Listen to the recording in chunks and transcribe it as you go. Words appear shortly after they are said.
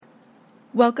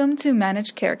Welcome to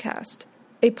Managed Carecast,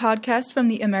 a podcast from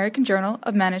the American Journal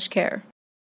of Managed Care.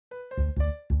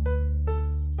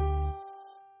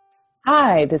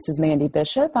 Hi, this is Mandy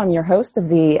Bishop. I'm your host of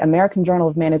the American Journal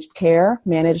of Managed Care,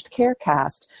 Managed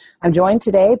Carecast. I'm joined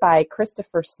today by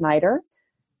Christopher Snyder,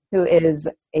 who is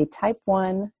a type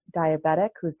 1 diabetic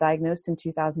who was diagnosed in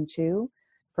 2002.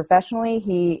 Professionally,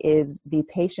 he is the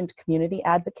patient community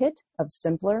advocate of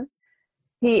Simpler.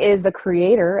 He is the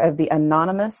creator of the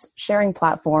anonymous sharing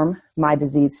platform, My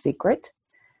Disease Secret.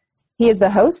 He is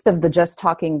the host of the Just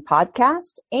Talking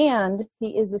podcast, and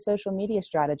he is a social media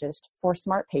strategist for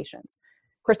Smart Patients.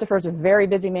 Christopher is a very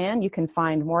busy man. You can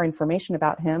find more information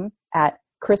about him at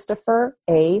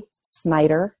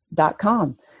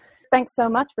ChristopherASnyder.com. Thanks so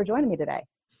much for joining me today.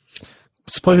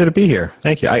 It's a pleasure to be here.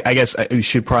 Thank you. I guess we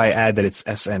should probably add that it's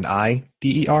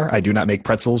SNIDER. I do not make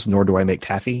pretzels, nor do I make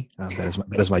taffy. That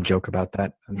is my joke about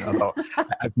that.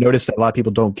 I've noticed that a lot of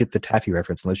people don't get the taffy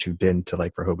reference unless you've been to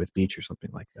like Rehoboth Beach or something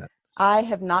like that. I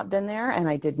have not been there, and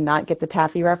I did not get the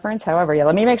taffy reference. However,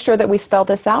 let me make sure that we spell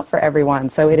this out for everyone.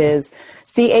 So it is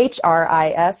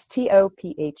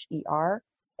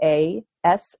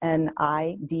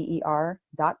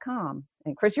ChristopherASnyder.com.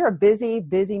 And Chris, you're a busy,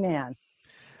 busy man.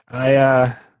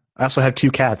 I also have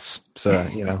 2 cats, so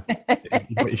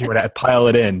if you were to pile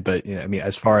it in, but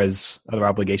as far as other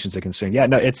obligations are concerned,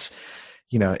 it's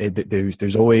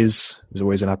there's always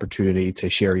an opportunity to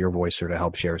share your voice or to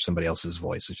help share somebody else's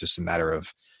voice. It's just a matter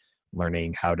of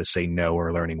learning how to say no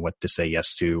or learning what to say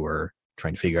yes to, or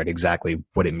trying to figure out exactly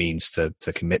what it means to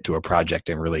commit to a project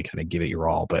and really kind of give it your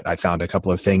all. But I found a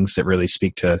couple of things that really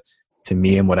speak to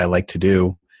me and what I like to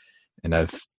do, and I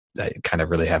kind of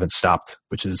really haven't stopped,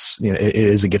 which is, it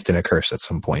is a gift and a curse at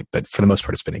some point, but for the most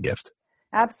part, it's been a gift.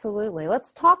 Absolutely.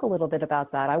 Let's talk a little bit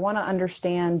about that. I want to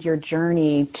understand your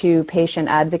journey to patient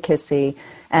advocacy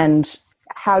and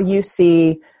how you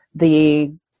see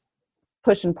the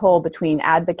push and pull between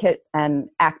advocate and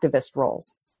activist roles.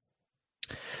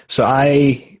 So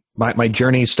my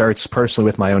journey starts personally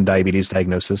with my own diabetes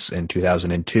diagnosis in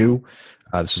 2002.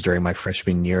 This was during my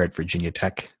freshman year at Virginia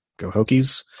Tech. Go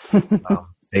Hokies.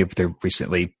 They're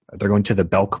going to the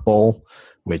Belk Bowl,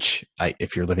 which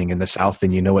if you're living in the South,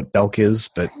 then you know what Belk is,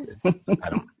 but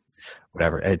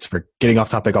whatever. We're getting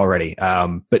off topic already.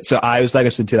 But so I was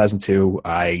diagnosed in 2002.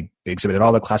 I exhibited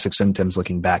all the classic symptoms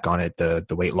looking back on it, the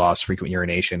weight loss, frequent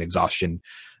urination, exhaustion,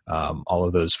 all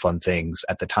of those fun things.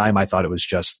 At the time, I thought it was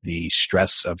just the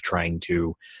stress of trying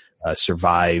to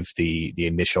survive the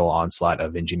initial onslaught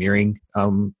of engineering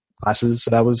classes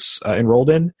that I was enrolled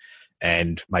in.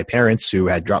 And my parents, who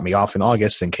had dropped me off in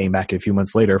August and came back a few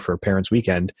months later for parents'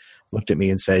 weekend, looked at me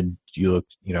and said, you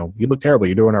look terrible.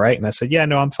 You're doing all right. And I said, yeah,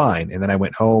 no, I'm fine. And then I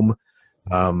went home.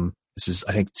 This is,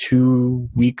 I think, 2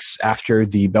 weeks after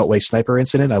the Beltway sniper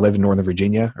incident. I live in Northern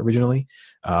Virginia originally.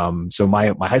 So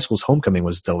my high school's homecoming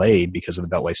was delayed because of the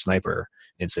Beltway sniper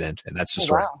incident. And that's just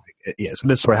so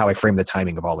that's sort of how I framed the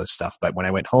timing of all this stuff. But when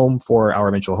I went home for our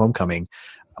eventual homecoming,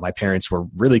 my parents were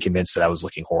really convinced that I was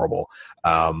looking horrible.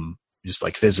 Just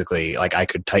like physically, like I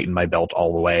could tighten my belt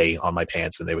all the way on my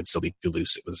pants and they would still be too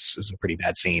loose. It was a pretty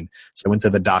bad scene. So I went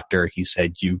to the doctor. He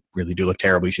said, you really do look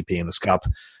terrible. You should pee in this cup.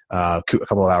 A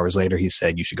couple of hours later, he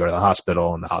said, you should go to the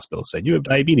hospital. And the hospital said, you have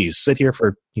diabetes. Sit here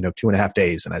for 2.5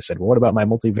 days. And I said, well, what about my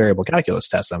multivariable calculus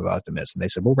test I'm about to miss? And they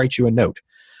said, we'll write you a note.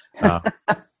 So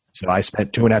I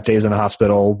spent 2.5 days in the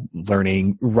hospital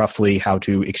learning roughly how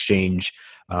to exchange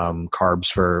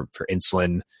carbs for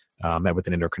insulin. Met with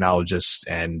an endocrinologist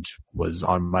and was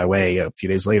on my way a few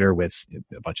days later with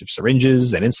a bunch of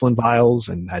syringes and insulin vials,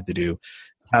 and had to do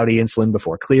cloudy insulin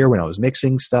before clear when I was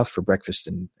mixing stuff for breakfast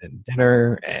and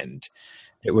dinner. And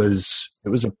it was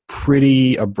a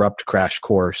pretty abrupt crash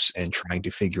course in trying to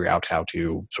figure out how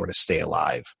to sort of stay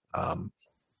alive. I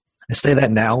say that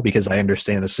now because I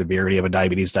understand the severity of a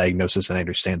diabetes diagnosis and I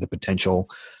understand the potential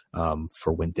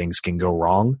for when things can go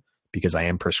wrong, because I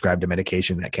am prescribed a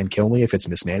medication that can kill me if it's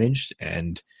mismanaged,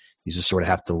 and you just sort of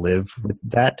have to live with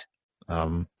that.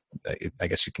 I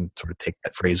guess you can sort of take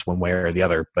that phrase one way or the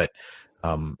other, but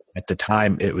at the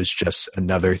time it was just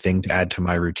another thing to add to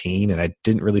my routine, and I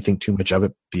didn't really think too much of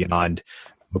it beyond,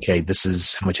 okay, this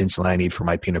is how much insulin I need for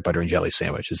my peanut butter and jelly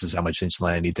sandwich. This is how much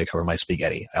insulin I need to cover my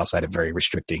spaghetti. I also had a very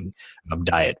restricting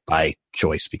diet by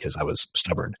choice because I was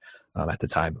stubborn at the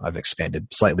time. I've expanded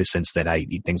slightly since then. I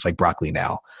eat things like broccoli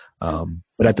now.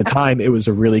 But at the time, it was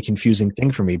a really confusing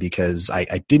thing for me because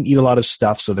I didn't eat a lot of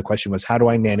stuff. So the question was, how do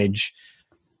I manage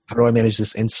how do I manage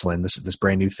this insulin, this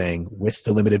brand new thing, with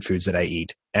the limited foods that I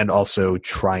eat, and also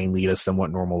try and lead a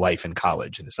somewhat normal life in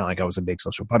college? And it's not like I was a big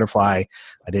social butterfly.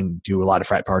 I didn't do a lot of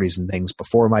frat parties and things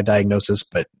before my diagnosis,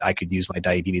 but I could use my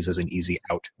diabetes as an easy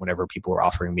out whenever people were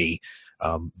offering me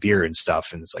beer and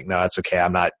stuff. And it's like, no, it's okay.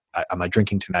 I'm not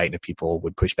drinking tonight. And if people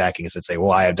would push back and say,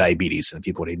 well, I have diabetes, and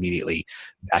people would immediately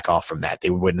back off from that. They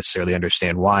wouldn't necessarily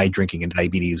understand why drinking and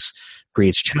diabetes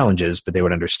creates challenges, but they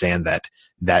would understand that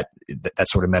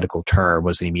sort of medical term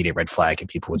was an immediate red flag, and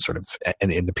people would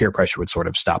and the peer pressure would sort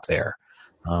of stop there.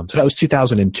 So that was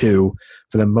 2002.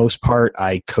 For the most part,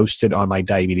 I coasted on my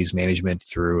diabetes management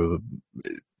through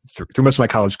most of my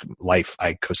college life.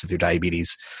 I coasted through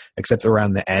diabetes, except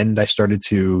around the end, I started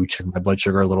to check my blood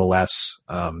sugar a little less,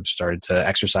 started to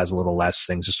exercise a little less,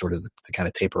 things just sort of to kind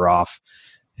of taper off.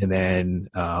 And then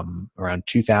around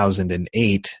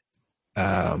 2008,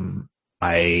 one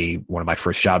of my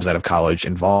first jobs out of college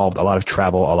involved a lot of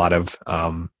travel, a lot of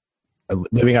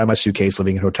living out of my suitcase,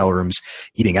 living in hotel rooms,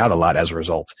 eating out a lot as a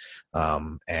result.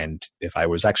 And if I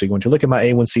was actually going to look at my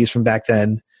A1Cs from back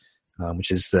then,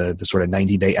 which is the sort of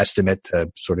 90-day estimate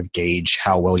to sort of gauge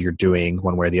how well you're doing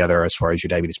one way or the other as far as your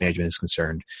diabetes management is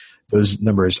concerned, those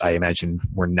numbers, I imagine,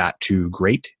 were not too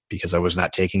great because I was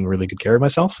not taking really good care of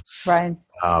myself. Right.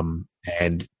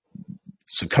 And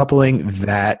so coupling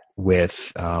that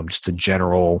with just a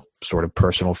general sort of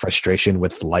personal frustration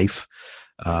with life,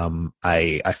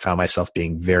 I found myself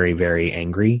being very, very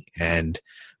angry. And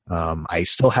I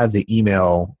still have the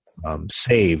email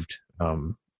saved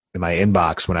in my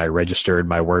inbox when I registered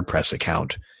my WordPress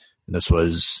account. And this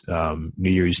was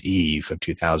New Year's Eve of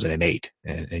 2008.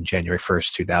 And January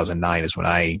 1st, 2009 is when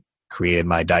I created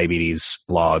my diabetes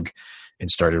blog and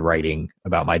started writing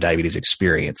about my diabetes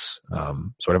experience.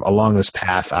 Sort of along this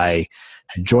path, I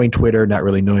had joined Twitter, not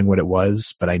really knowing what it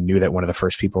was, but I knew that one of the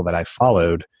first people that I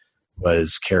followed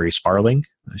was Carrie Sparling.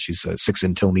 She's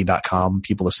 6andtillme.com.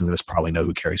 People listening to this probably know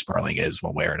who Carrie Sparling is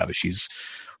one way or another. She's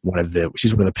one of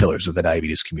the pillars of the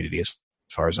diabetes community as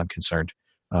far as I'm concerned.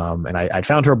 And I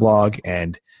found her blog,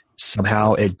 and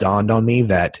somehow it dawned on me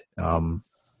that by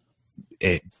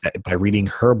reading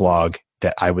her blog,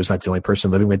 that I was not the only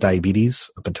person living with diabetes.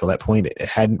 Up until that point, it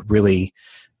hadn't really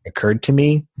occurred to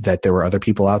me that there were other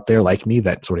people out there like me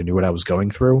that sort of knew what I was going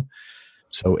through.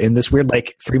 So in this weird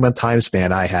 3-month time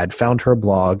span, I had found her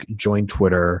blog, joined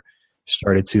Twitter,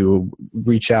 started to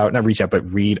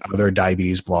read other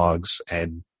diabetes blogs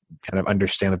and kind of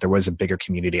understand that there was a bigger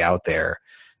community out there.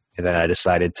 And then I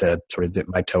decided to sort of dip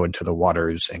my toe into the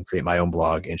waters and create my own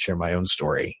blog and share my own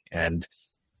story. And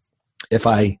if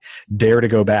I dare to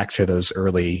go back to those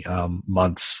early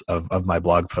months of my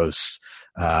blog posts,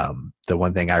 the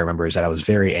one thing I remember is that I was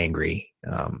very angry,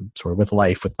 sort of with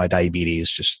life, with my diabetes.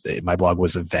 Just my blog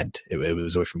was a vent. It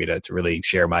was a way for me to really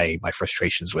share my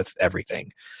frustrations with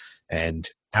everything. And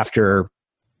after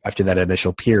that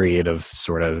initial period of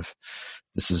sort of,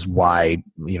 this is why,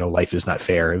 life is not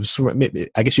fair, it was,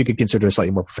 I guess you could consider a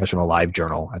slightly more professional live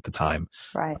journal at the time.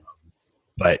 Right.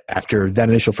 But after that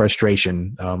initial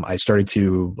frustration, I started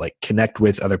to connect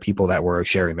with other people that were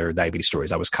sharing their diabetes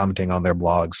stories. I was commenting on their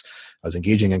blogs. I was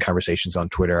engaging in conversations on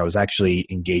Twitter. I was actually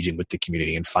engaging with the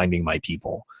community and finding my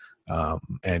people.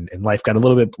 And life got a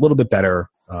little bit better,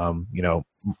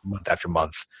 month after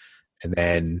month. And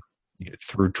then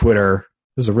through Twitter,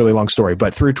 this is a really long story,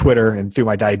 but through Twitter and through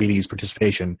my diabetes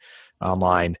participation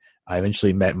online, I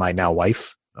eventually met my now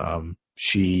wife.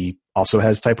 She also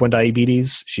has type 1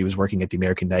 diabetes. She was working at the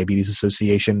American Diabetes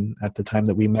Association at the time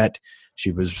that we met.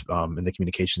 She was in the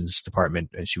communications department,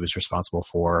 and she was responsible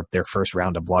for their first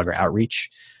round of blogger outreach.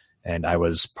 And I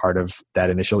was part of that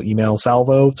initial email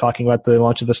salvo talking about the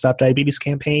launch of the Stop Diabetes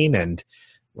campaign. And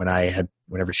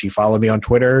whenever she followed me on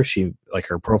Twitter, she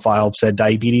her profile said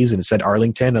diabetes and it said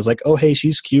Arlington. I was like, oh, hey,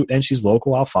 she's cute and she's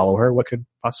local. I'll follow her. What could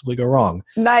possibly go wrong?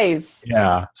 Nice.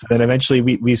 Yeah. So then eventually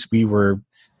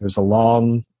there was a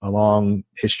long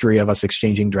history of us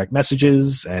exchanging direct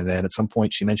messages. And then at some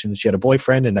point she mentioned that she had a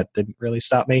boyfriend, and that didn't really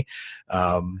stop me.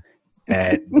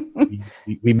 And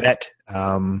we met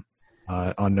on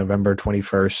November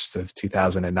 21st of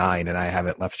 2009, and I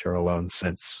haven't left her alone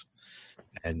since.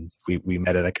 And we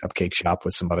met at a cupcake shop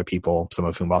with some other people, some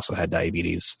of whom also had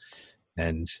diabetes.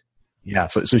 And yeah,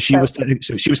 so she was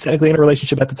technically in a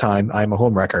relationship at the time. I'm a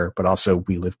homewrecker, but also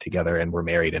we live together and we're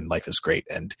married and life is great.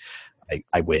 And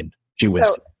I win. She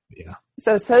wins. Yeah.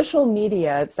 So social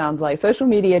media, it sounds like social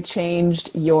media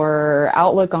changed your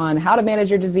outlook on how to manage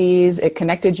your disease. It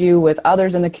connected you with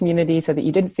others in the community so that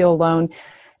you didn't feel alone.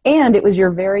 And it was your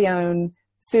very own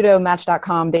pseudo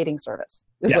Match.com dating service,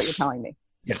 is what you're telling me.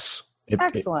 Yes.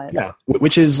 Excellent. Yeah,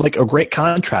 which is like a great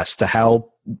contrast to how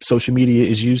social media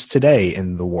is used today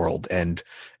in the world, and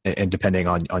depending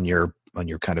on your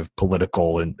kind of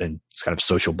political and kind of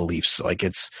social beliefs. Like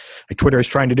it's like Twitter is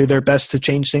trying to do their best to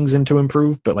change things and to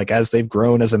improve, but like as they've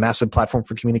grown as a massive platform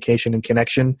for communication and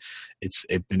connection, it's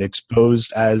been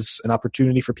exposed as an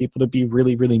opportunity for people to be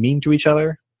really, really mean to each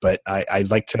other. But I'd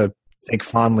like to think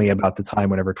fondly about the time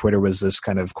whenever Twitter was this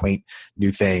kind of quaint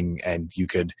new thing, and you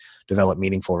could develop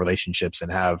meaningful relationships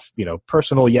and have,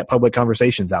 personal yet public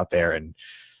conversations out there. And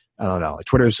I don't know,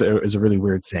 Twitter is a really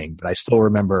weird thing, but I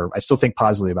still think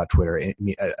positively about Twitter.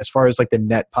 As far as like the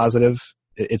net positive,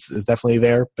 it's definitely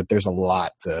there, but there's a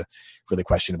lot to really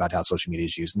question about how social media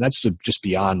is used. And that's just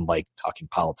beyond like talking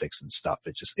politics and stuff.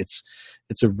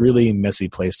 It's a really messy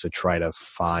place to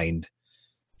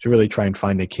really try and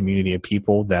find a community of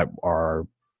people that are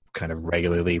kind of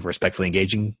regularly, respectfully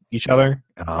engaging each other.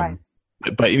 Right.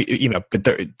 But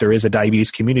there is a diabetes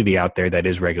community out there that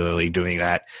is regularly doing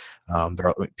that. There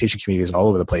are patient communities all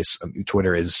over the place.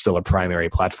 Twitter is still a primary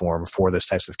platform for those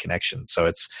types of connections. So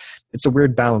it's a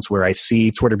weird balance where I see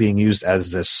Twitter being used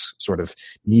as this sort of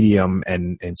medium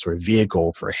and sort of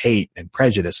vehicle for hate and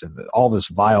prejudice and all this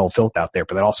vile filth out there.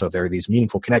 But then also there are these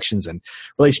meaningful connections and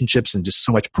relationships and just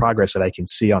so much progress that I can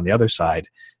see on the other side.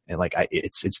 And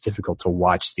it's difficult to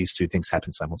watch these two things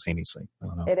happen simultaneously. I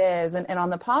don't know. It is. And on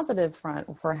the positive front,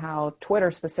 for how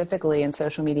Twitter specifically and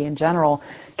social media in general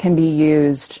can be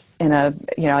used in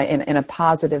a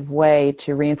positive way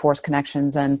to reinforce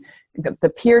connections and the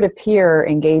peer-to-peer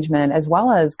engagement, as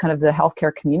well as kind of the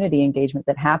healthcare community engagement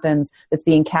that happens, that's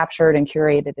being captured and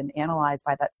curated and analyzed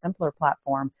by that Simpler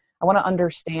platform. I want to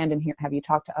understand and have you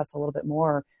talk to us a little bit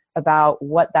more about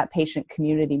what that patient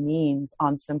community means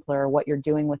on Simpler, what you're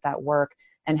doing with that work,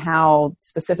 and how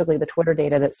specifically the Twitter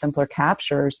data that Simpler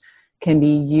captures can be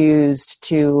used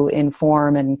to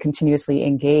inform and continuously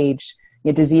engage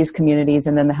disease communities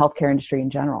and then the healthcare industry in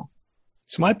general.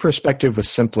 So my perspective with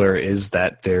Simpler is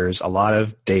that there's a lot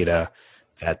of data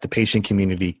that the patient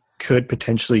community could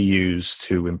potentially use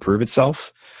to improve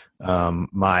itself.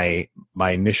 My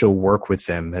initial work with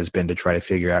them has been to try to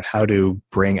figure out how to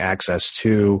bring access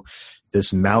to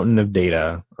this mountain of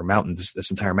data, or this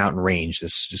entire mountain range,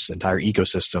 this entire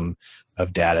ecosystem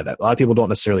of data that a lot of people don't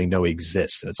necessarily know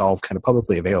exists. And it's all kind of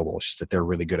publicly available. It's just that they're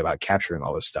really good about capturing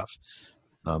all this stuff.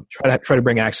 Try to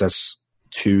bring access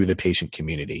to the patient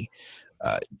community.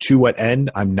 To what end,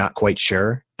 I'm not quite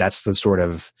sure. That's the sort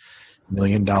of $1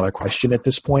 million question at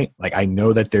this point. Like, I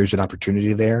know that there's an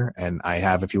opportunity there, and I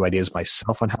have a few ideas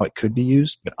myself on how it could be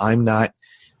used, but I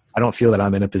don't feel that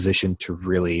I'm in a position to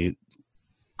really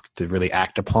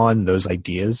act upon those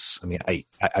ideas. I mean,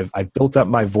 I've built up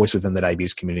my voice within the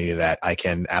diabetes community that I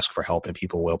can ask for help and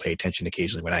people will pay attention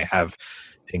occasionally when I have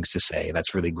things to say, and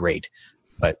that's really great.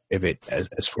 But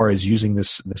as far as using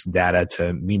this data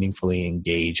to meaningfully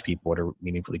engage people, to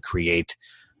meaningfully create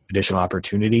additional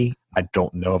opportunity, I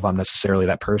don't know if I'm necessarily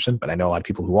that person, but I know a lot of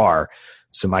people who are.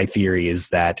 So my theory is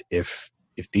that if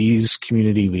these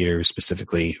community leaders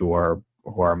specifically who are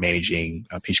managing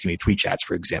patient community tweet chats,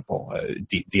 for example,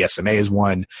 DSMA is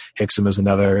one, HCSM is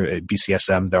another,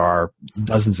 BCSM, there are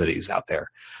dozens of these out there.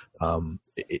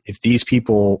 If these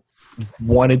people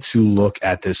wanted to look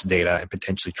at this data and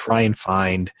potentially try and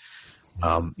find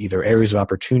either areas of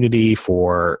opportunity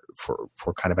for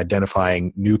kind of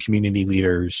identifying new community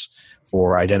leaders,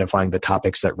 for identifying the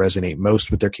topics that resonate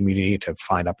most with their community, to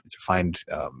find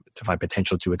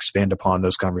potential to expand upon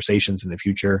those conversations in the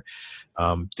future.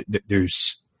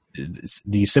 There's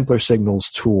the Simpler Signals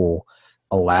tool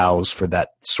allows for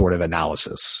that sort of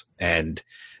analysis. And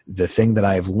the thing that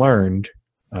I've learned,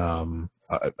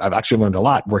 I've actually learned a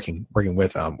lot working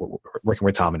with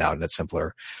Tom and Out at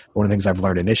Simpler. One of the things I've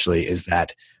learned initially is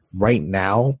that right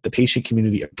now the patient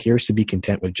community appears to be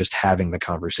content with just having the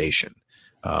conversation.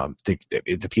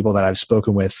 The people that I've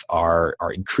spoken with are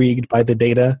intrigued by the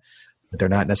data, but they're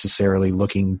not necessarily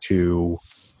looking to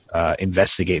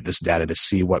investigate this data to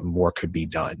see what more could be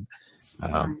done.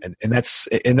 And that's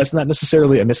not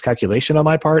necessarily a miscalculation on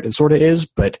my part. It sort of is,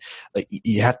 but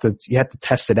you have to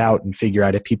test it out and figure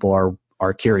out if people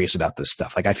are curious about this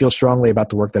stuff. Like, I feel strongly about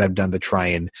the work that I've done to try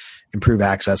and improve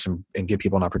access and give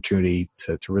people an opportunity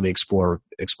to really explore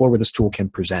where this tool can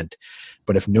present.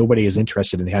 But if nobody is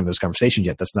interested in having those conversations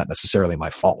yet, that's not necessarily my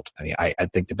fault. I mean, I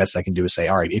think the best I can do is say,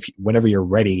 all right, whenever you're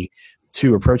ready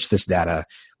to approach this data,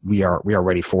 we are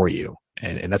ready for you.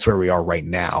 And that's where we are right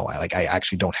now. I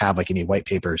actually don't have any white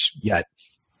papers yet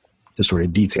to sort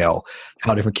of detail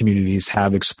how different communities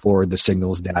have explored the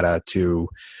signals data to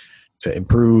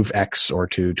improve X or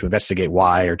to investigate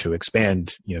Y or to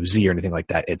expand, Z or anything like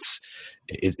that.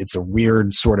 It's a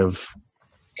weird sort of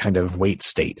kind of wait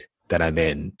state that I'm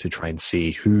in to try and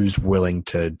see who's willing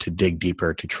to dig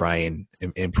deeper to try and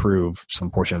improve some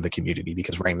portion of the community.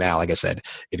 Because right now, like I said,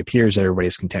 it appears that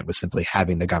everybody's content with simply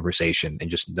having the conversation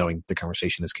and just knowing the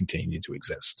conversation is continuing to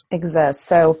exist.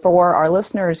 So for our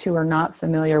listeners who are not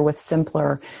familiar with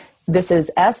Simplr, this is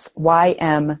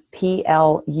SYMPLUR.com,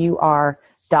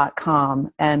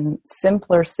 and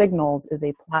Simplr Signals is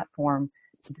a platform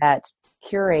that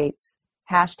curates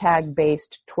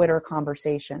hashtag-based Twitter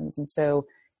conversations. And so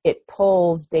it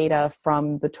pulls data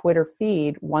from the Twitter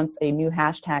feed once a new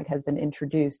hashtag has been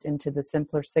introduced into the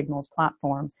Simplr Signals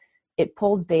platform. It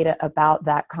pulls data about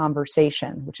that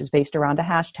conversation, which is based around a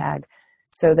hashtag,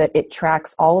 so that it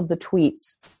tracks all of the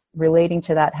tweets relating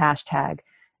to that hashtag,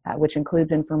 which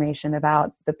includes information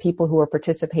about the people who are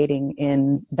participating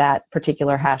in that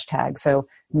particular hashtag. So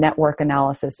network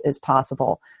analysis is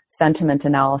possible. Sentiment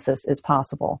analysis is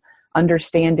possible.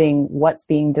 Understanding what's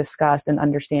being discussed and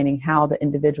understanding how the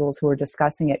individuals who are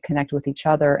discussing it connect with each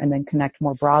other and then connect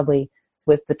more broadly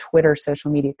with the Twitter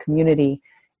social media community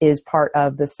is part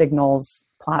of the Signals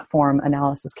platform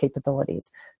analysis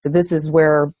capabilities. So this is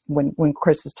where, when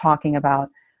Chris is talking about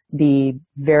the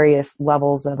various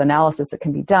levels of analysis that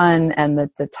can be done and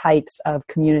the types of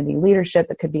community leadership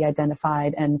that could be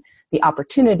identified and the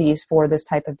opportunities for this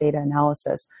type of data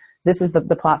analysis, this is the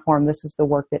platform, this is the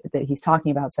work that he's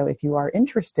talking about. So if you are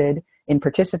interested in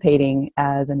participating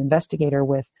as an investigator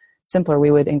with Simplr,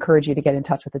 we would encourage you to get in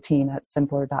touch with the team at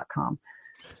Simplr.com.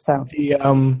 So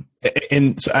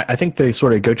I think the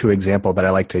sort of go-to example that I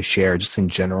like to share just in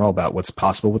general about what's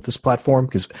possible with this platform,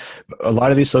 because a lot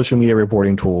of these social media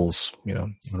reporting tools, I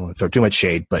don't want to throw too much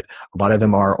shade, but a lot of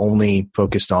them are only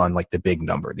focused on like the big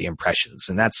number, the impressions.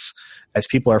 And that's, as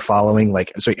people are following,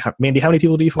 so Mandy, how many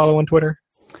people do you follow on Twitter?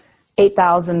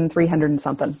 8,300 and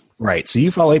something. Right. So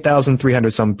you follow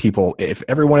 8,300 some people. If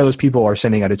every one of those people are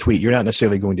sending out a tweet, you're not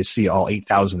necessarily going to see all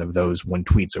 8,000 of those one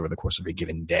tweets over the course of a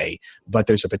given day, but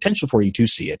there's a potential for you to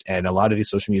see it. And a lot of these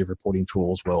social media reporting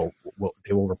tools will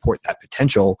report that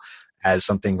potential as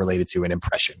something related to an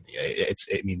impression.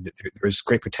 There's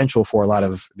great potential for a lot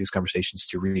of these conversations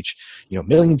to reach,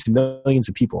 millions and millions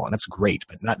of people, and that's great,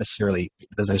 but it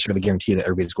doesn't necessarily guarantee that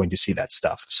everybody's going to see that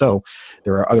stuff. So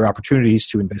there are other opportunities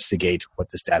to investigate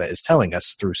what this data is telling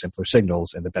us through Simplr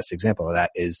Signals, and the best example of that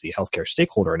is the healthcare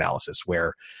stakeholder analysis,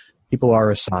 where people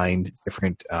are assigned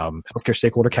different healthcare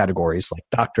stakeholder categories like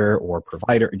doctor or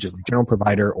provider, just like general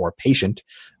provider or patient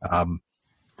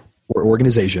or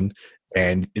organization.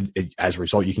 And as a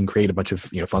result, you can create a bunch of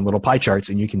fun little pie charts,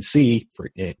 and you can see,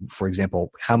 for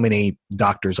example, how many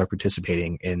doctors are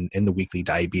participating in the weekly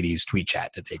diabetes tweet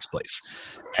chat that takes place.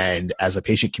 And as a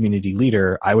patient community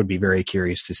leader, I would be very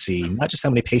curious to see not just how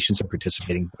many patients are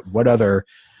participating, but what other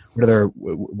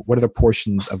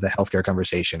portions of the healthcare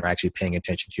conversation are actually paying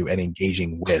attention to and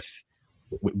engaging with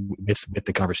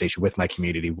the conversation, with my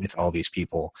community, with all these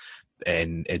people.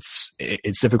 And it's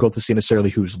difficult to see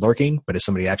necessarily who's lurking, but if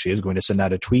somebody actually is going to send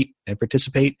out a tweet and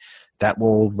participate, that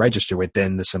will register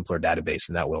within the Simplr database,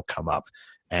 and that will come up.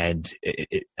 And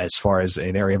as far as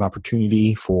an area of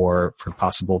opportunity for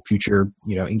possible future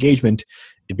engagement,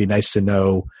 it'd be nice to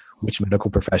know which medical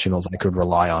professionals I could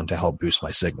rely on to help boost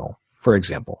my signal, for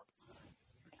example.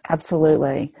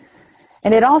 Absolutely.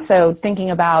 And it also,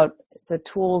 thinking about the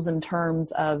tools in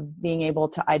terms of being able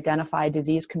to identify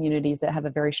disease communities that have a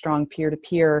very strong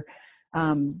peer-to-peer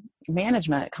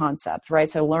management concept, right?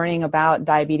 So learning about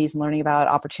diabetes and learning about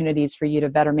opportunities for you to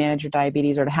better manage your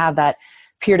diabetes, or to have that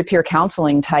peer-to-peer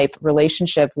counseling type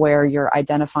relationship where you're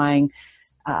identifying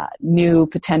new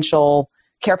potential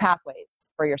care pathways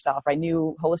for yourself, right?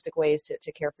 New holistic ways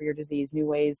to care for your disease, new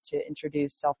ways to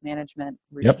introduce self-management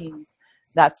routines.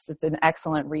 Yep. It's an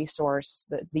excellent resource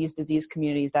that these disease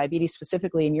communities, diabetes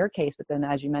specifically in your case, but then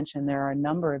as you mentioned, there are a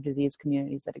number of disease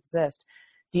communities that exist.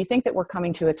 Do you think that we're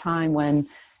coming to a time when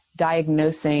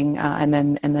diagnosing and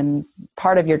then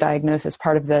part of your diagnosis,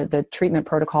 part of the treatment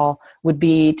protocol would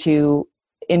be to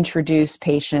introduce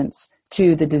patients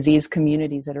to the disease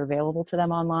communities that are available to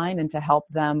them online and to help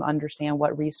them understand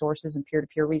what resources and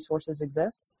peer-to-peer resources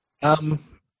exist?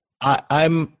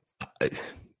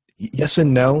 Yes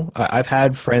and no. I've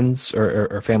had friends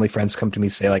or family friends come to me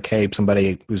say like, hey,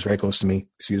 somebody who's very close to me,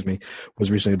 was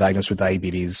recently diagnosed with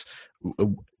diabetes,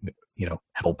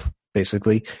 help.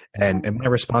 basically. And my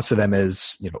response to them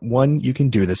is, one, you can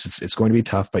do this. It's going to be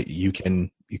tough, but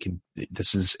it's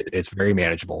very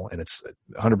manageable, and it's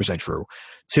 100% true.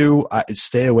 Two,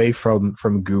 stay away from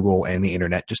Google and the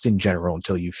internet just in general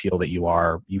until you feel that you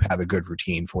have a good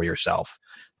routine for yourself.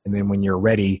 And then when you're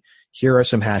ready, here are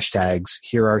some hashtags.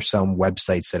 Here are some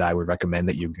websites that I would recommend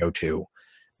that you go to,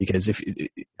 because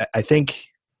I think,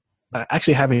 I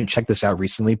actually haven't checked this out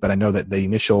recently, but I know that the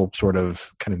initial sort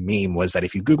of kind of meme was that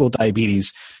if you Google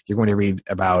diabetes, you're going to read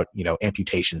about,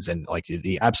 amputations and like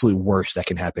the absolute worst that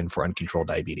can happen for uncontrolled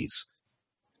diabetes.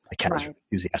 I can't be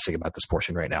enthusiastic about this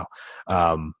portion right now.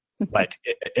 But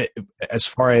as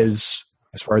far as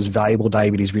valuable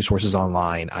diabetes resources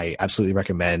online, I absolutely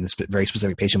recommend very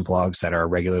specific patient blogs that are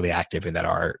regularly active and that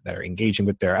are engaging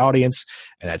with their audience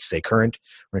and that stay current.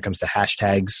 When it comes to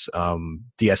hashtags,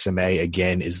 DSMA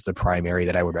again is the primary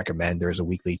that I would recommend. There's a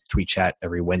weekly tweet chat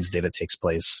every Wednesday that takes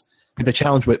place. But the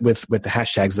challenge with the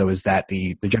hashtags, though, is that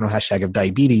the general hashtag of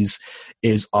diabetes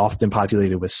is often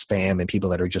populated with spam and people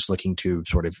that are just looking to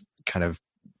sort of kind of,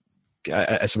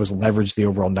 I suppose, leverage the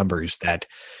overall numbers that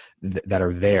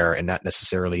are there and not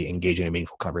necessarily engage in a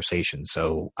meaningful conversation.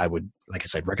 So I would, like I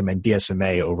said, recommend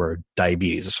DSMA over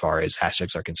diabetes as far as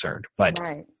hashtags are concerned. But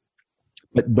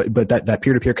that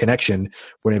peer-to-peer connection,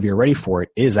 whenever you're ready for it,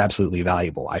 is absolutely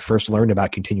valuable. I first learned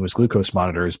about continuous glucose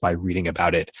monitors by reading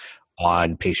about it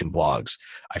on patient blogs.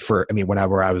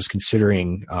 Whenever I was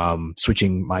considering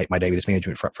switching my diabetes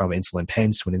management from insulin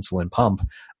pens to an insulin pump,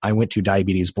 I went to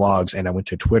diabetes blogs and I went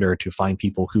to Twitter to find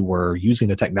people who were using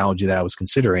the technology that I was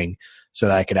considering so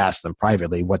that I could ask them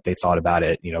privately what they thought about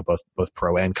it, both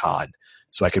pro and con,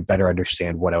 so I could better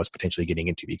understand what I was potentially getting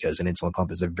into, because an insulin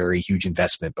pump is a very huge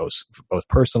investment, both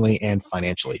personally and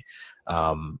financially.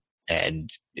 And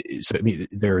so,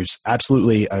 there's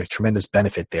absolutely a tremendous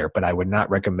benefit there, but I would not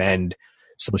recommend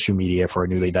social media for a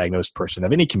newly diagnosed person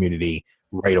of any community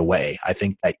right away. I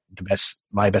think that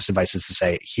my best advice is to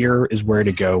say, here is where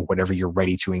to go whenever you're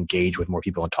ready to engage with more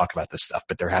people and talk about this stuff.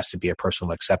 But there has to be a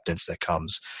personal acceptance that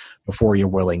comes before you're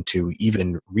willing to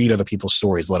even read other people's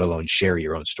stories, let alone share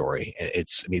your own story.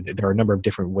 There are a number of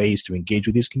different ways to engage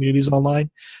with these communities online,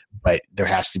 but there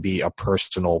has to be a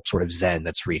personal sort of zen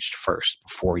that's reached first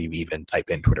before you even type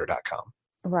in twitter.com.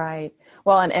 Right.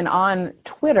 Well, and on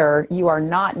Twitter, you are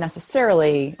not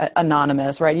necessarily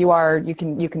anonymous, right? You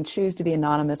can choose to be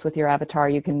anonymous with your avatar.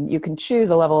 You can choose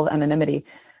a level of anonymity,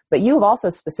 but you have also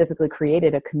specifically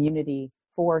created a community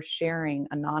for sharing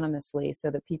anonymously so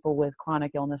that people with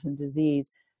chronic illness and disease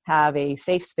have a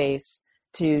safe space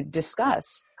to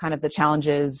discuss kind of the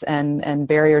challenges and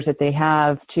barriers that they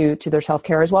have to their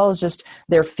self-care, as well as just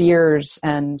their fears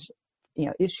and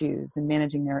issues in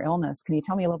managing their illness. Can you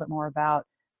tell me a little bit more about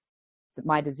the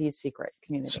My Disease Secret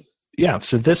community?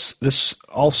 So this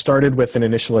all started with an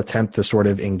initial attempt to sort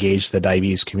of engage the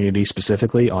diabetes community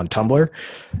specifically on Tumblr.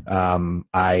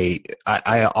 I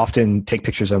often take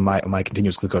pictures of my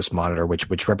continuous glucose monitor,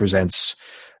 which represents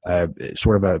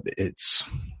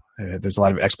there's a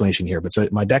lot of explanation here, but so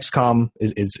my Dexcom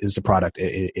is the product.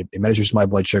 It measures my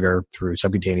blood sugar through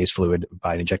subcutaneous fluid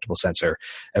by an injectable sensor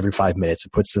every 5 minutes.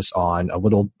 It puts this on a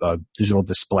little digital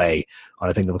display on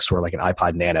a thing that looks sort of like an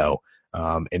iPod Nano.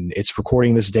 And it's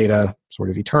recording this data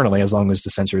sort of eternally as long as the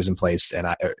sensor is in place and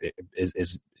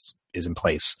is in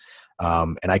place.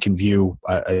 And I can view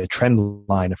a trend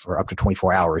line for up to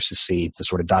 24 hours to see the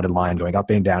sort of dotted line going up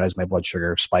and down as my blood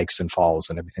sugar spikes and falls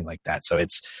and everything like that. So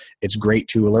it's great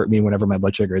to alert me whenever my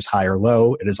blood sugar is high or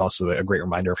low. It is also a great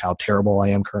reminder of how terrible I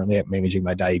am currently at managing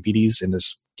my diabetes in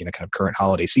this kind of current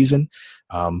holiday season.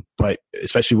 But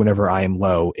especially whenever I am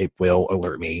low, it will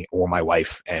alert me or my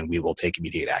wife, and we will take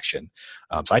immediate action.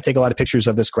 So I take a lot of pictures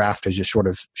of this graph to just sort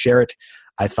of share it.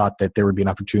 I thought that there would be an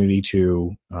opportunity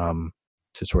to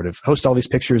sort of host all these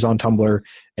pictures on Tumblr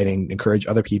and encourage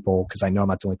other people, because I know I'm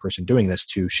not the only person doing this,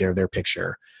 to share their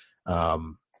picture.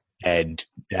 And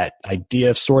that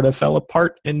idea sort of fell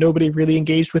apart and nobody really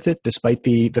engaged with it, despite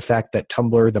the fact that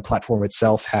Tumblr, the platform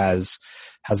itself, has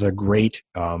a great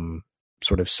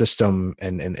sort of system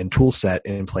and tool set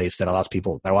in place that allow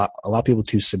people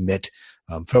to submit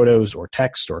photos or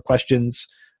text or questions.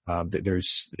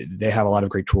 They have a lot of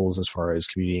great tools as far as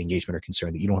community engagement are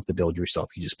concerned that you don't have to build yourself.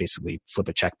 You just basically flip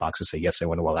a checkbox and say, yes, I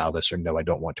want to allow this, or no, I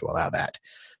don't want to allow that.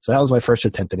 So that was my first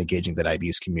attempt at engaging the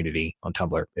diabetes community on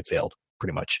Tumblr. It failed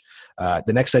pretty much.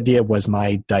 The next idea was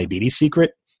My Diabetes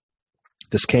Secret.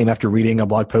 This came after reading a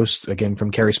blog post, again,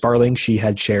 from Carrie Sparling. She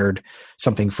had shared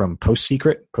something from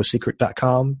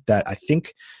postsecret.com that I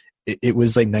think it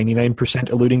was like 99%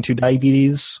 alluding to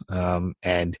diabetes.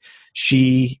 And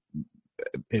she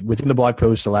within the blog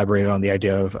post elaborated on the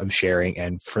idea of sharing.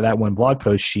 And for that one blog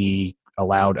post, she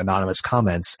allowed anonymous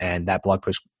comments, and that blog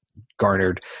post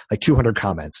garnered like 200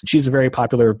 comments. She's a very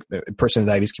popular person in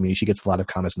the diabetes community. She gets a lot of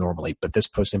comments normally, but this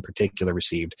post in particular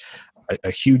received a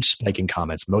huge spike in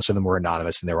comments. Most of them were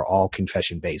anonymous, and they were all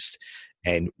confession based.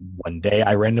 And one day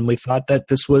I randomly thought that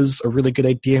this was a really good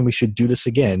idea and we should do this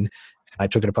again. And I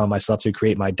took it upon myself to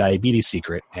create my diabetes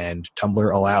secret, and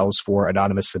Tumblr allows for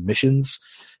anonymous submissions.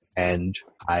 And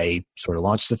I sort of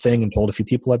launched the thing and told a few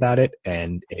people about it,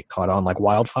 and it caught on like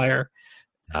wildfire.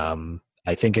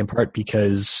 I think in part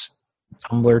because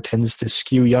Tumblr tends to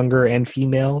skew younger and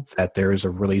female, that there is a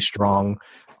really strong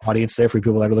audience there for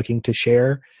people that are looking to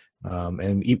share.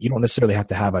 And you don't necessarily have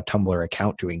to have a Tumblr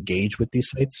account to engage with these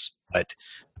sites, but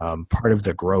part of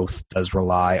the growth does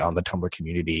rely on the Tumblr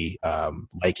community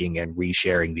liking and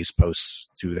resharing these posts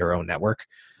to their own network.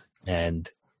 And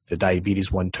the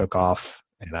diabetes one took off,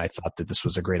 and I thought that this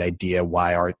was a great idea.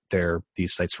 Why aren't there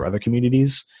these sites for other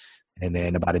communities? And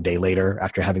then about a day later,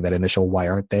 after having that initial why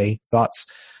aren't they thoughts,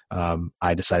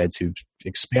 I decided to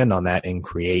expand on that and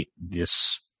create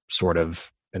this sort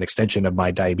of an extension of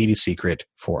my diabetes secret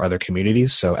for other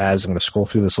communities. So as I'm going to scroll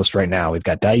through this list right now, we've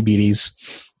got diabetes,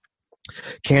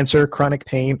 cancer, chronic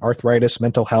pain, arthritis,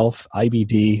 mental health,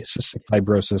 IBD, cystic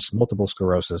fibrosis, multiple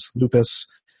sclerosis, lupus,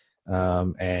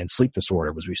 and sleep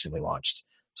disorder was recently launched.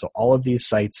 So all of these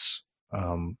sites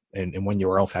in one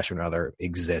URL fashion or another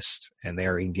exist, and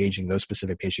they're engaging those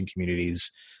specific patient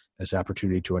communities as an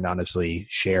opportunity to anonymously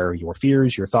share your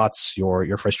fears, your thoughts,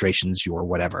 your frustrations, your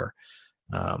whatever.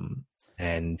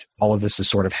 And all of this is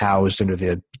sort of housed under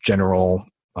the general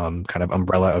kind of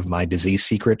umbrella of My Disease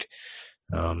Secret.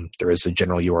 There is a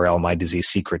general URL,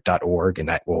 mydiseasesecret.org, and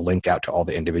that will link out to all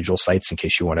the individual sites in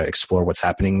case you want to explore what's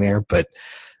happening there. But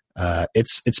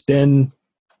it's been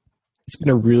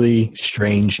a really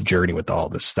strange journey with all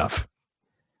this stuff.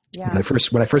 Yeah.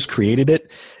 When I first created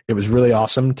it, it was really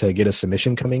awesome to get a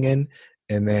submission coming in,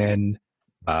 and then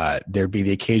there'd be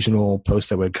the occasional post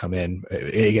that would come in.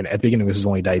 Again, at the beginning, this is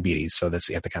only diabetes, so that's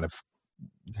you have to kind of.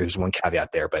 There's one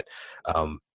caveat there, but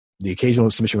the occasional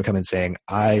submission would come in saying,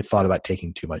 "I thought about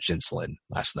taking too much insulin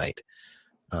last night,"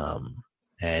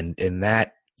 and in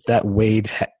that weighed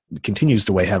continues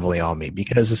to weigh heavily on me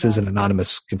because this is an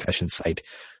anonymous confession site.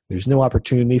 There's no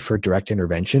opportunity for direct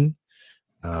intervention.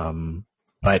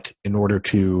 But in order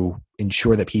to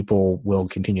ensure that people will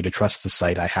continue to trust the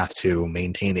site, I have to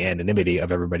maintain the anonymity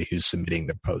of everybody who's submitting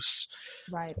their posts.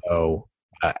 Right. So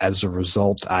as a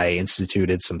result, I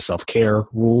instituted some self-care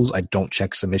rules. I don't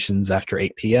check submissions after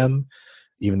 8 p.m.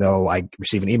 Even though I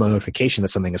receive an email notification that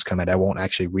something has come in, I won't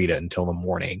actually read it until the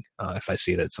morning if I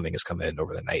see that something has come in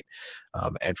over the night.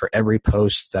 And for every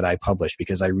post that I publish,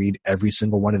 because I read every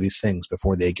single one of these things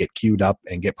before they get queued up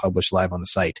and get published live on the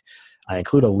site, I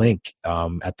include a link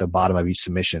at the bottom of each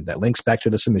submission that links back to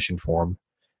the submission form,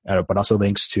 but also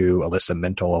links to a list of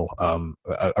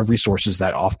of resources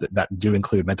that do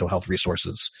include mental health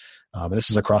resources. And this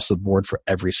is across the board for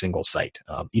every single site.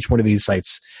 Each one of these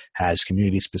sites has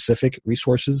community-specific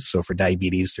resources. So for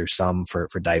diabetes, there's some for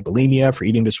diabulimia, for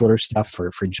eating disorder stuff,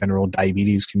 for general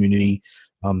diabetes community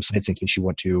sites in case you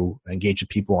want to engage with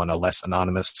people on a less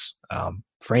anonymous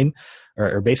frame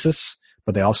or basis.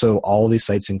 But all of these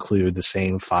sites include the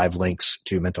same 5 links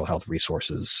to mental health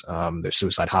resources. There's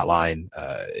suicide hotline,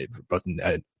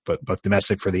 both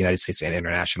domestic for the United States and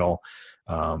international.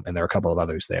 And there are a couple of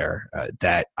others there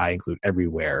that I include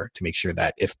everywhere to make sure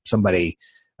that if somebody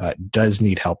does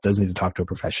need help, does need to talk to a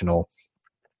professional,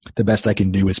 the best I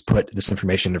can do is put this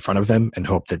information in front of them and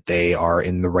hope that they are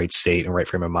in the right state and right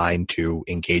frame of mind to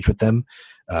engage with them.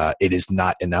 It is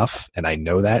not enough, and I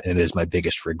know that, and it is my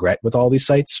biggest regret with all these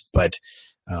sites. But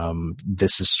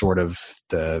this is sort of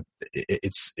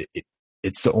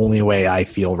it's the only way I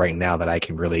feel right now that I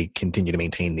can really continue to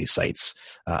maintain these sites.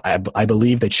 I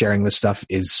believe that sharing this stuff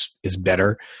is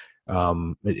better,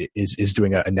 is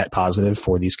doing a net positive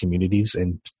for these communities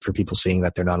and for people seeing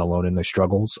that they're not alone in their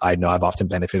struggles. I know I've often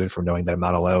benefited from knowing that I'm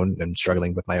not alone and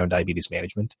struggling with my own diabetes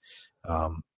management.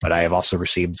 But I have also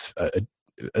received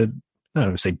I don't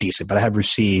want to say decent, but I have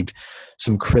received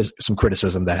some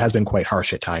criticism that has been quite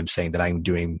harsh at times, saying that I'm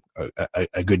doing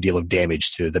a good deal of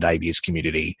damage to the diabetes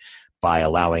community by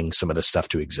allowing some of this stuff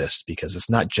to exist, because it's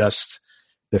not just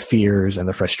the fears and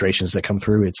the frustrations that come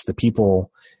through. It's the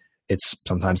people, it's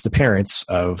sometimes the parents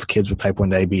of kids with type 1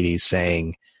 diabetes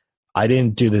saying, I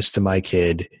didn't do this to my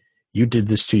kid. You did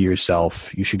this to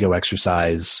yourself. You should go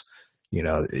exercise.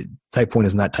 Type 1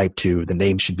 is not type 2. The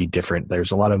name should be different.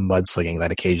 There's a lot of mudslinging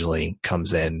that occasionally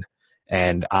comes in.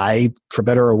 And I, for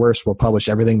better or worse, will publish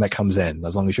everything that comes in,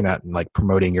 as long as you're not like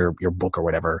promoting your book or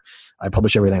whatever. I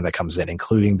publish everything that comes in,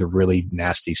 including the really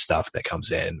nasty stuff that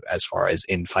comes in as far as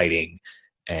infighting.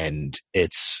 And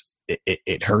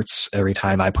it hurts every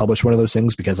time I publish one of those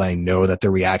things, because I know that the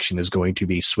reaction is going to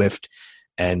be swift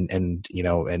and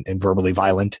verbally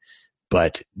violent.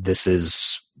 But this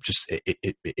is just,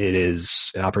 it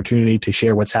is an opportunity to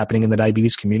share what's happening in the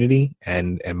diabetes community.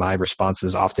 And my response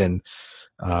is often,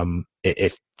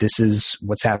 if this is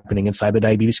what's happening inside the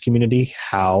diabetes community,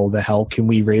 how the hell can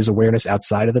we raise awareness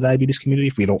outside of the diabetes community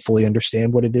if we don't fully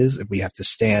understand what it is? If we have to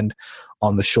stand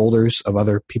on the shoulders of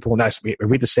other people, we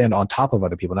have to stand on top of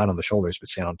other people, not on the shoulders, but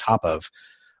stand on top of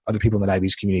other people in the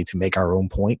diabetes community to make our own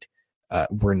point.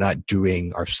 We're not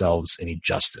doing ourselves any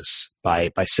justice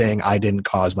by saying I didn't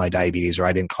cause my diabetes or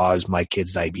I didn't cause my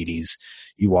kid's diabetes.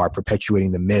 You are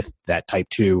perpetuating the myth that type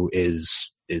 2 is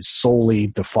solely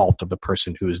the fault of the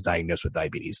person who is diagnosed with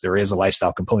diabetes. There is a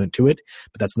lifestyle component to it,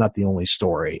 but that's not the only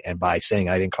story. And by saying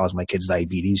I didn't cause my kid's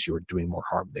diabetes, you're doing more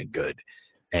harm than good.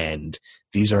 And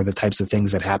these are the types of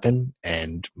things that happen,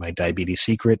 and my diabetes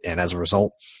secret, and as a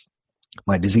result,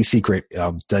 my disease secret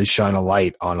does shine a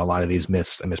light on a lot of these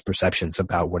myths and misperceptions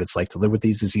about what it's like to live with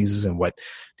these diseases and what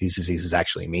these diseases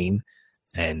actually mean.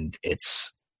 And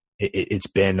it's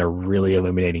been a really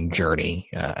illuminating journey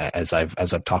as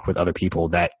I've talked with other people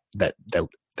that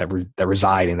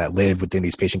reside and that live within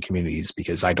these patient communities,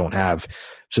 because I don't have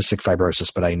cystic fibrosis,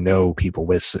 but I know people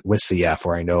with CF,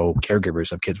 or I know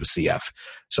caregivers of kids with CF.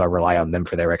 So I rely on them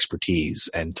for their expertise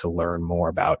and to learn more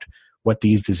about what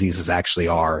these diseases actually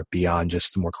are beyond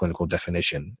just the more clinical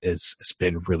definition has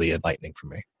been really enlightening for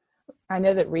me. I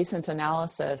know that recent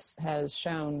analysis has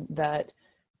shown that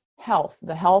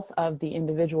the health of the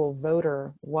individual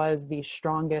voter was the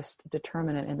strongest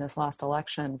determinant in this last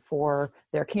election for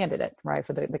their candidate, right?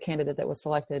 For the candidate that was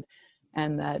selected,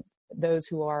 and that those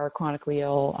who are chronically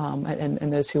ill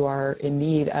and those who are in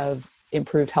need of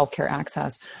improved healthcare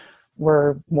access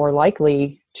were more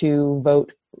likely to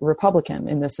vote Republican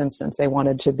in this instance. They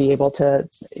wanted to be able to,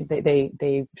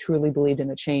 they truly believed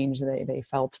in a change. They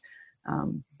felt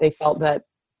that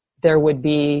there would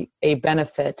be a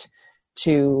benefit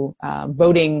to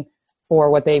voting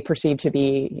for what they perceived to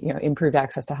be, improved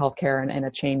access to healthcare and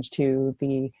a change to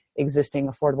the existing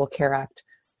Affordable Care Act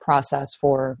process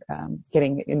for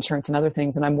getting insurance and other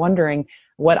things. And I'm wondering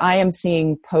what I am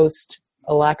seeing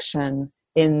post-election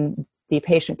in the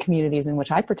patient communities in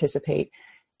which I participate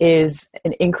is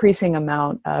an increasing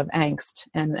amount of angst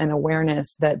and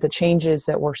awareness that the changes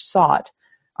that were sought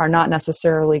are not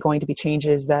necessarily going to be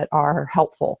changes that are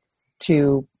helpful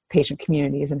to patient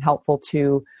communities and helpful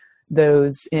to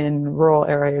those in rural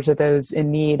areas or those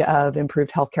in need of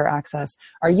improved healthcare access.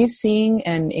 Are you seeing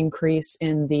an increase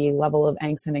in the level of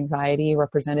angst and anxiety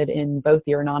represented in both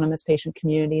your anonymous patient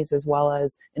communities as well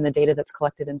as in the data that's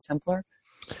collected in Simpler?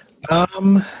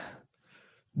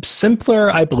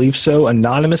 Simpler, I believe so.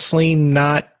 Anonymously,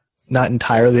 not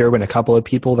entirely. There have been a couple of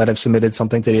people that have submitted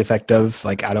something to the effect of,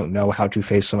 like, I don't know how to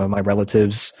face some of my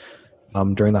relatives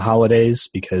during the holidays,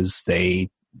 because they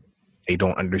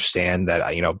don't understand that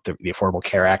the Affordable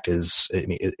Care Act is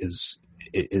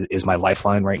my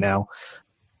lifeline right now.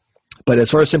 But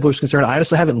as far as Simpler is concerned, I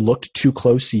honestly haven't looked too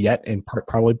close yet, in part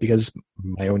probably because of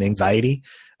my own anxiety.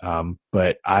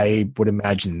 But I would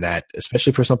imagine that,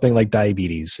 especially for something like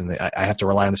diabetes, and I have to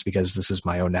rely on this because this is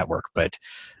my own network, but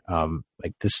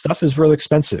like, this stuff is really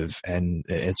expensive and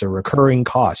it's a recurring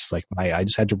cost. Like, I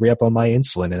just had to re-up on my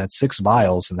insulin, and that's 6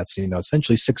 vials, and that's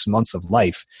essentially 6 months of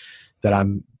life that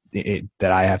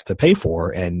I have to pay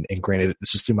for. And granted,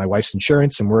 this is through my wife's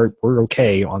insurance, and we're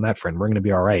okay on that front. We're going to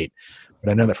be all right. But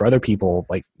I know that for other people,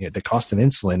 like, the cost of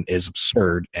insulin is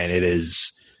absurd, and it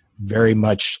is very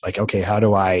much like, okay, how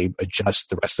do I adjust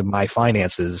the rest of my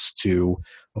finances to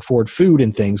afford food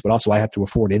and things, but also I have to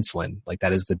afford insulin. Like,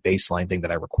 that is the baseline thing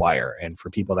that I require. And for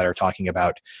people that are talking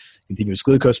about continuous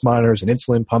glucose monitors and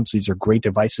insulin pumps, these are great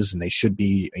devices, and they should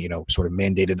be, sort of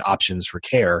mandated options for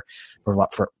care.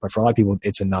 But for a lot of people,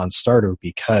 it's a non-starter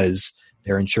because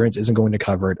their insurance isn't going to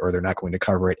cover it, or they're not going to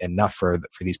cover it enough for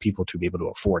these people to be able to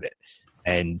afford it.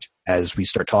 And as we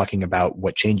start talking about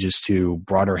what changes to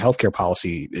broader healthcare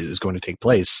policy is going to take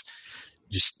place,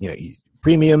 just,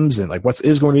 premiums and like what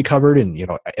is going to be covered, and,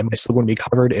 am I still going to be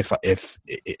covered if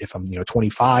I'm,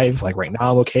 25, like right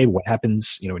now, okay, what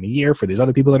happens, in a year for these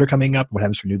other people that are coming up? What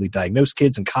happens for newly diagnosed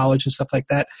kids in college and stuff like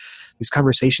that? These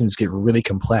conversations get really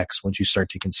complex once you start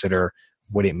to consider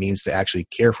what it means to actually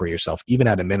care for yourself, even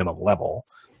at a minimum level.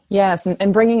 Yes,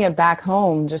 and bringing it back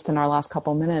home just in our last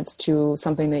couple minutes to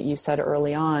something that you said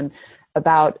early on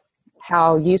about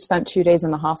how you spent 2 days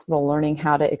in the hospital learning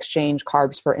how to exchange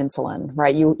carbs for insulin,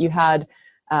 right? You had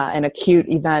an acute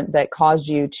event that caused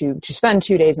you to spend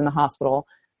 2 days in the hospital,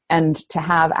 and to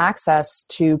have access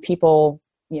to people,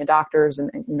 doctors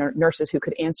and nurses who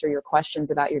could answer your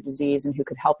questions about your disease and who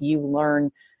could help you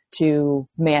learn to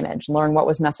learn what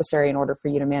was necessary in order for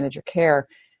you to manage your care.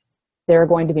 There are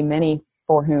going to be many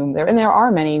for whom there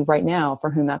are many right now for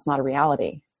whom that's not a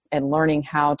reality. And learning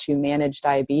how to manage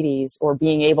diabetes, or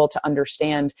being able to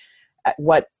understand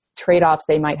what trade-offs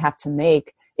they might have to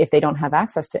make if they don't have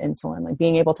access to insulin, like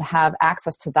being able to have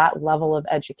access to that level of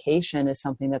education is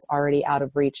something that's already out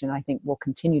of reach, and I think will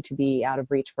continue to be out of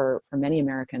reach for many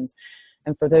Americans.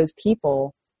 And for those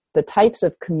people, the types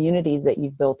of communities that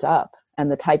you've built up and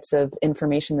the types of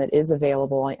information that is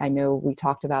available, I know we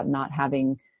talked about not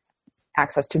having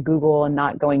access to Google and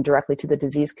not going directly to the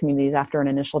disease communities after an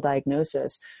initial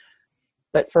diagnosis.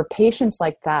 But for patients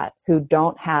like that who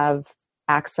don't have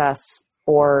access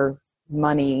or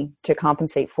money to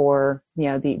compensate for,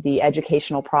 the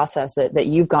educational process that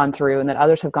you've gone through and that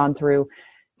others have gone through,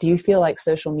 do you feel like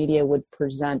social media would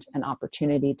present an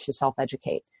opportunity to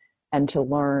self-educate and to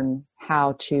learn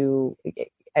how to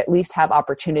at least have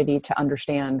opportunity to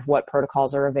understand what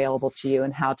protocols are available to you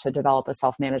and how to develop a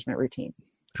self-management routine?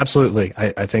 Absolutely.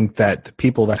 I think that the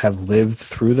people that have lived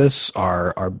through this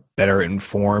are better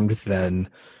informed than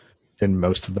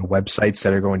most of the websites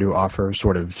that are going to offer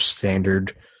sort of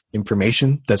standard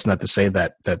information. That's not to say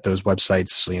that those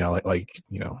websites,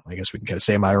 I guess we can kind of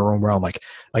say in my own realm, like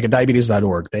a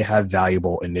diabetes.org, they have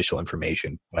valuable initial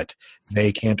information, but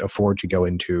they can't afford to go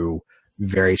into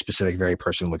very specific, very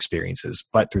personal experiences.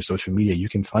 But through social media, you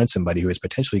can find somebody who is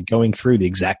potentially going through the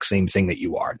exact same thing that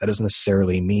you are. That doesn't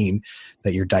necessarily mean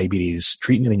that your diabetes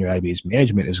treatment and your diabetes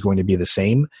management is going to be the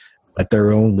same, but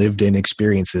their own lived-in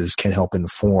experiences can help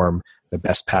inform the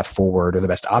best path forward or the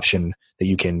best option that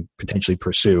you can potentially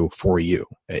pursue for you.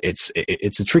 It's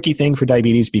a tricky thing for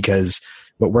diabetes because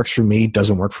what works for me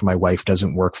doesn't work for my wife,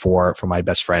 doesn't work for my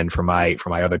best friend, for my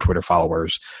other Twitter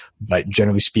followers. But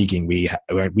generally speaking, we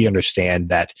understand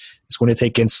that it's going to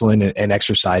take insulin and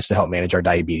exercise to help manage our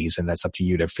diabetes, and that's up to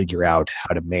you to figure out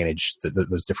how to manage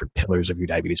those different pillars of your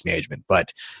diabetes management.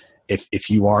 But if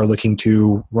you are looking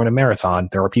to run a marathon,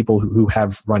 there are people who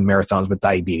have run marathons with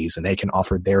diabetes, and they can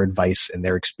offer their advice and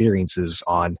their experiences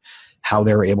on how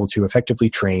they're able to effectively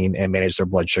train and manage their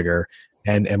blood sugar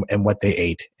and what they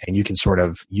ate. And you can sort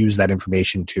of use that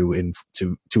information to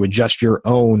adjust your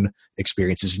own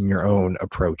experiences and your own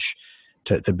approach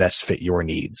to best fit your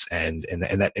needs. And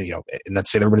that, not to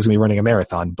say that everybody's gonna be running a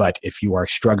marathon, but if you are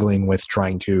struggling with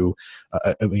trying to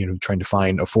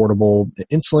find affordable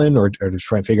insulin or to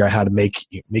try and figure out how to make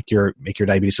your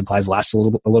diabetes supplies last a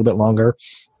little bit longer,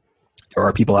 there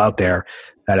are people out there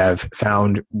that have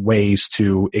found ways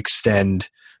to extend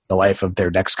the life of their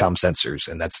Dexcom sensors.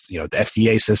 And that's, the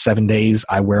FDA says 7 days.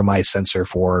 I wear my sensor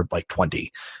for like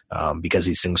 20 because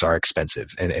these things are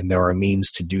expensive. And there are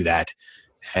means to do that.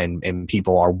 And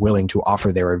people are willing to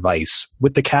offer their advice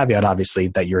with the caveat, obviously,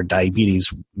 that your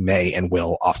diabetes may and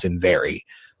will often vary.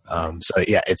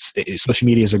 Social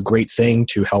media is a great thing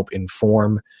to help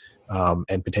inform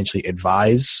and potentially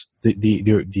advise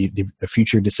the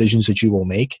future decisions that you will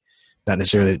make. Not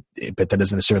necessarily, but that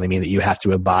doesn't necessarily mean that you have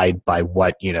to abide by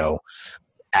what,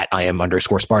 at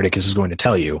 @IM_Spartacus is going to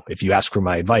tell you. If you ask for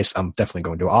my advice, I'm definitely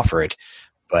going to offer it.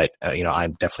 But,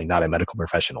 I'm definitely not a medical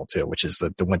professional too, which is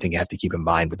the one thing you have to keep in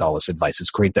mind with all this advice.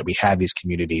 It's great that we have these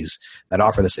communities that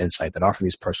offer this insight, that offer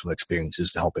these personal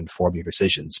experiences to help inform your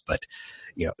decisions. But,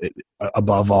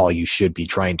 above all, you should be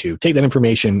trying to take that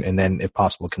information and then, if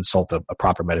possible, consult a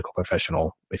proper medical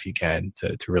professional if you can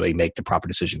to really make the proper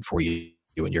decision for you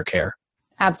and your care.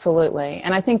 Absolutely.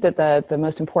 And I think that the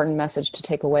most important message to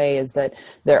take away is that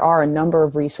there are a number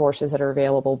of resources that are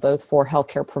available both for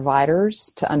healthcare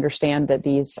providers to understand that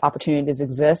these opportunities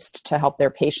exist to help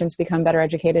their patients become better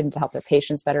educated and to help their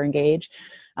patients better engage,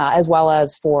 as well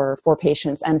as for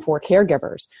patients and for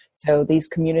caregivers. So these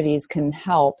communities can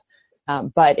help.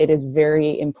 But it is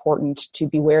very important to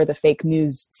beware the fake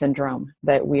news syndrome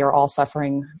that we are all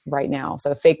suffering right now.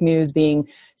 So fake news being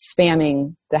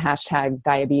spamming the hashtag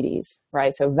diabetes,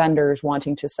 right? So vendors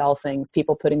wanting to sell things,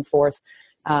 people putting forth,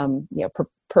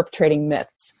 perpetrating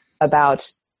myths about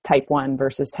type 1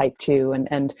 versus type 2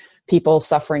 and people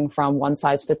suffering from one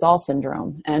size fits all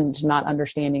syndrome and not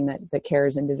understanding that the care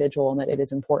is individual and that it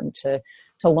is important to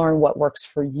learn what works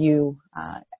for you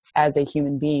as a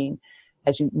human being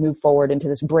as you move forward into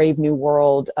this brave new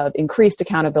world of increased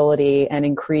accountability and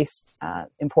increased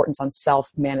importance on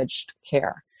self-managed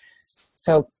care.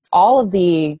 So all of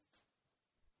the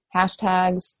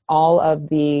hashtags, all of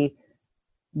the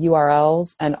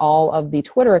URLs and all of the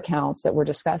Twitter accounts that were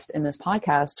discussed in this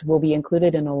podcast will be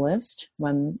included in a list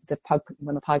when the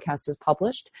podcast is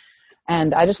published.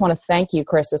 And I just want to thank you,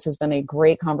 Chris. This has been a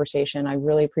great conversation. I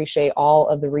really appreciate all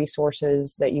of the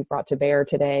resources that you brought to bear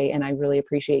today, and I really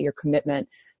appreciate your commitment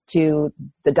to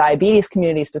the diabetes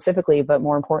community specifically, but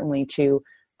more importantly to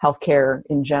healthcare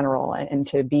in general, and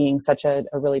to being such a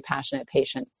really passionate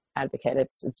patient advocate.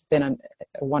 It's been a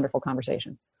wonderful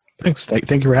conversation. Thanks.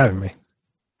 Thank you for having me.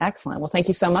 Excellent. Well, thank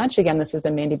you so much. Again, this has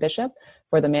been Mandy Bishop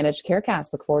for the Managed Care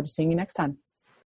Cast. Look forward to seeing you next time.